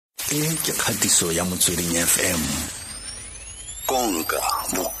ke kgatiso ya Motsweding FM. Konka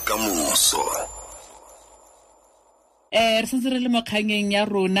bokamoso. Re sentse re le mo kganyeng ya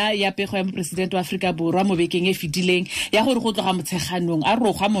rona ya pego ya mopresidente wa Afrika Borwa mo bekeng e fetileng ya gore go tloga motsheganong a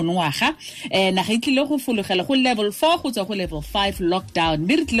rogwa monongwaga naga itlile go fologela go level 4 go tswa go level 5 lockdown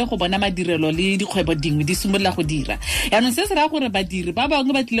mme re tlile go bona madirelo le dikgwebo dingwe di simolola go dira yaanong se se raya gore badiri ba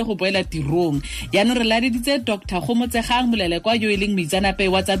bangwe ba tlile go boela tirong yaanong re laleditse Dr Gomotsegang Molelekwa yo e leng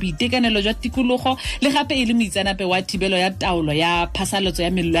moitseanape wa tsa boitekanelo jwa tikologo le gape e le moitseanape wa thibelo ya taolo ya phasalatso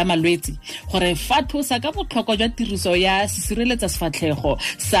ya malwetse gore fa thusa ka botlhokwa jwa tiriso ya sireletsosefatlhego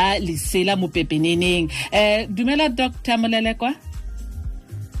sa lesela mo pepeneneng. Dumela Dr Molelekwa.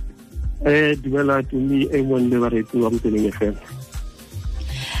 Dumela tumi e mon le baretsi wa Motsweding FM.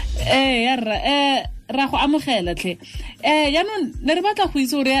 Ra go amogela tle yaanong ne re batla go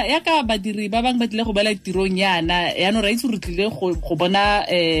itse gore ya ka badiri ba bang ba tlile go bela tirong yana yaanong ra itse re tlile go bona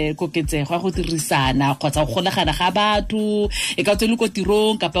koketsego ya go dirisana kgotsa go golegana ga batho e ka tswe le ko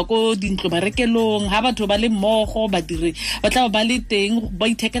tirong kapa ko dintlo marekelong ha batho ba le mmogo badiri ba tla ba le teng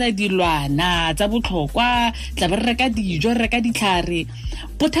ba ithekela dilwana tsa botlhokwa tla ba re reka dijo re reka ditlhare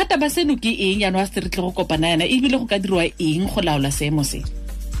bothata ba seno ke eng yaanong a se re tle go kopana yana ebile go ka dirwa eng go laola seemo se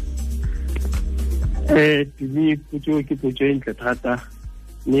tumi potso ke potso e ntle thata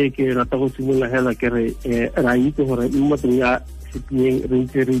mme ke rata go simolola hela ke re ra itse gore mo motseng ya seteng re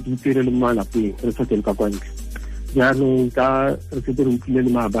ntse re ditire le malapeng re sa teng ka kwantle jaanong ka re se re utlwile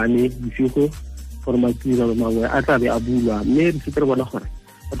le maabane bosigo gore matirelo mangwe a tlabe a bulwa mme re se re bona gore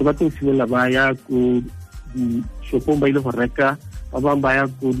batho ba tlo simolola ba ya ko dishopong ba ile go reka ba bang ba ya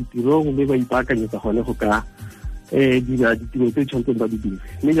ko ditirong mme ba ipaakanyetsa gone go ka dira ditiro tse tshwantseng ba di dire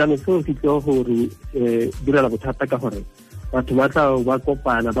mme jaanong seo se tlo gore direla bothata ka gore batho ba tla ba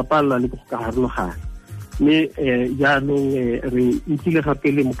kopana ba palelwa le go ka harologana mme jaanong re itlile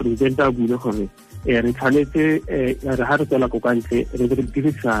gape le mopresidente a buile gore re tshwanetse re ha re tswela ko kantle re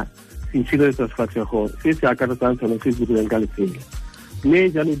dirisa sireletsosefatlhego se se akaretsang sone se se dirileng ka letsela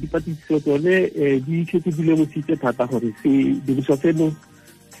mme jaanong dipatlisiso tsone di šetse di lemositse thata gore didiriswa seno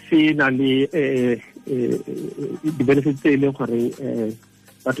se na le di-benefits tse e leng gore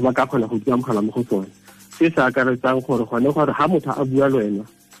batho ba ka kgona go di amogela mo go tsone se se akaretsang gore gone gore ha motho a bua le wena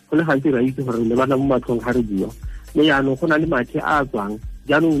go le gantsi ra itse gore le bana mo matlhong ga re bua mme yaanong go na le mathe a tswang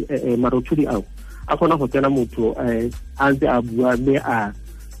jaanong marotshodi ao a kgona go tsena motho a ntse a bua mme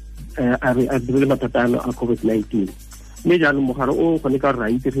a dirile mathata ano a COVID-19 mme jaanong mogare o gone ka gore ra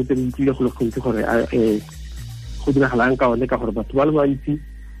itse setse re itlile go le gontsi gore go diragalang ka one ka gore batho ba le bantsi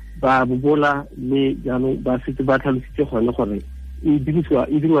ba bobola mme jaanong ba setse ba tlhalositse gone gore e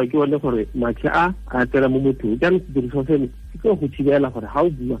diriwa ke one gore mathe a tsena mo mothong jaanong sediriswa seno se tlo go thibela gore ga o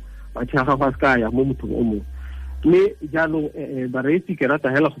bua mathe a gago a se ka ya mo mothong o mongwe mme jaanong bareetsi ke rata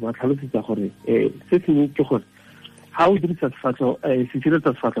hela go ba tlhalosetsa gore se sengwe ke gore ga o dirisa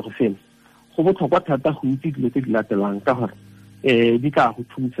sireletsosefatlhego seno go botlhokwa thata go itse dilo tse di latelang ka gore di tla go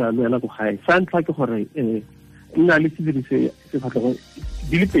thusa le wena ko gae sa ntlha ke gore nna le sireletsosefatlhego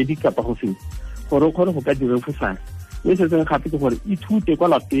di le pedi kapa go feta gore o kgone go ka dira refosana mme se sengwe gape ke gore ithute kwa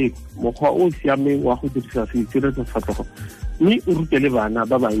lapeng mokgwa o o siameng wa go dirisa sireletsosefatlhego mme o rute le bana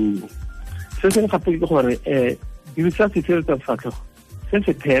ba bannye se sengwe gape ke gore dirisa sireletsosefatlhego se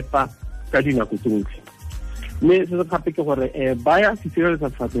se phepa ka dinako tsotlhe mme se se gape ke gore baya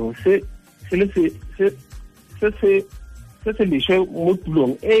sireletsosefatlhego se leswe mo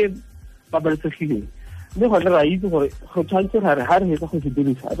tulong e babalesegileng mme gone ra itse gore go tshwanetse gare ga re fetsa go se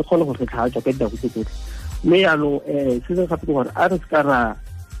dirisa re kgone go se tlhatswa ka dinako tse tsotlhe mme yaanong se se gape ke gore a re se ka ra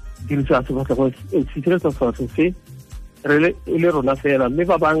dirisa sireletsosefatlhego se e le rona fela mme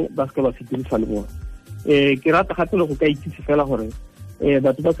ba bang ba se ka ba se dirisa le bona ke rata gape le go ka itsise fela gore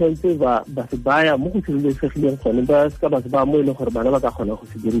batho ba tshwanetse ba se baya mo go sireletsegileng gone ba se ka ba se ba mo e leng gore bana ba ka kgona go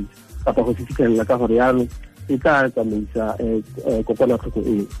se dirisa kapa go se fitlhelela ka gore yaanong e tla tsamaisa kokwanatlhoko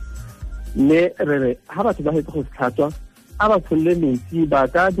eo mme re re ha batho ba fetsa go se tlhatswa a ba tsholole metsi ba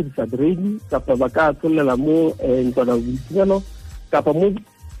ka dirisa drain kapa ba ka tsholela mo ntlwana boitekanelo kapa mo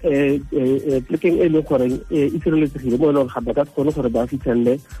plekeng e leng gore e sireletsegile mo e leng gore ga ba ka kgone gore ba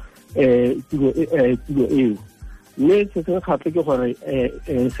fitlhelele tiro eo mme se sengwe gape ke gore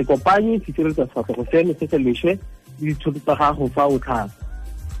se kopanye sireletsosefatlhego seno se se leswe le dithoto tsa gago fa o tlhapa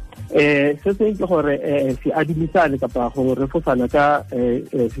se sengwe ke gore se adimisane kapa go refosana ka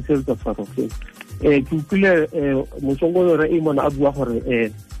sireletsosefatlhego seno ke utlwile motsongolo re mona a bua gore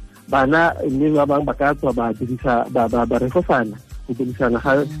bana mme ba bang ba ka tswa ba dirisa ba refosana go dirisana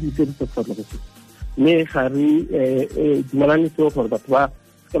ga sireletsosefatlhego seno mme ga re dumelane seo gore batho ba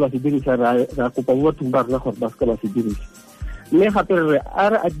se ba se dirisa ra kopa mo bathong ba rona gore ba se ka ba se dirisa mme gape re a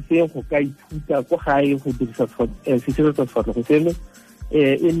re atiseng go ka ithuta ko gae go dirisa sireletsosefatlhego seno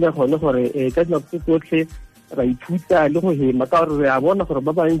e nne gone gore ka dinako tse tsotlhe ra ithuta le go hema ka gore re a bona gore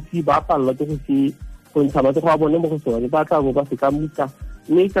ba bantsi ba palelwa ke go ntsha matsogo a bone mo go sone ba tla bo ba se ka muka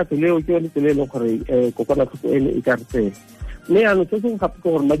mme ka tseleo ke yone tsela e leng gore kokwanatlhoko ene e ka re tsela mme yaanong se sengwe gape ke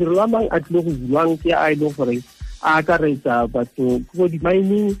gore madirelo a mangwe a tlile go buang ke a e leng gore a akaretsa batho ko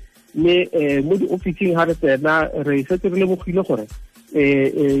di-mining mme mo di-officing ga re tsena re setse re lemogile gore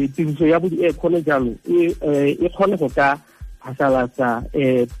tiriso ya kgone jalo e kgone go ka phasalatsa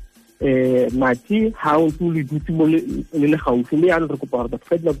mati ha o ntse le dutse mo le gaufi mme yaanong re kopa gore batho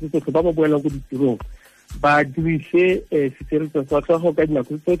ka dinako tsotlhe ba ba boelang ko ditirong ba dirise sireletsosefatlhego ka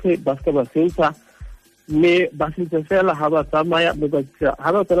dinako tsotlhe ba seka ba sentsha mme ba sentse fela ha ba tsamaya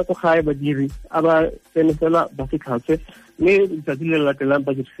ha ba tsena ko gae badiri a ba tsene fela ba se tlhatswe mme letsatsi le latelang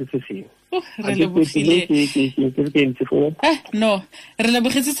ba dirise se sengwe no re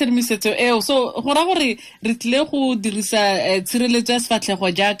lebogetse tshedimosetso eo so go ra gore re tlile go dirisa tshireletso ya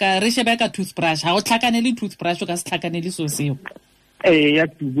sefatlhego jaaka re shebe ka toothbrush ga o tlhakane le toothbrush o ka se tlhakane le so seo ya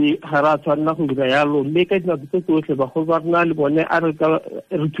tube ga ra tshwanela go dira yalo mme ka dinako tse tsotlhe bagolo ba rena le bone a re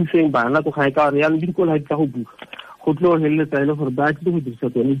thuseng bana ko gae ka gore yaanong le dikolo ga di tla go buka go tlo go feleletsa e le gore ba tlile go dirisa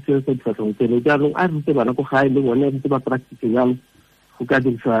tsone ditshireletso difatlhego tseno jaanong a re rute bana ko gae le bone rute ba practice jalo go ka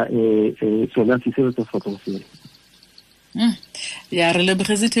dirisa sona sireletsosefatlhego seno ya re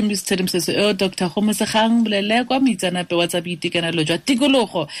lebogetse tshedimosetso eo Dr Gomotsegang Molelekwa moitseanape wa tsa boitekanelo jwa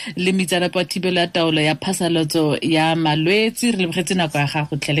tikologo le moitseanape wa thibelo ya taolo ya phasalatso ya malwetse re lebogetse nako ya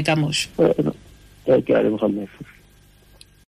gago tlhele ka mošo ke a leboga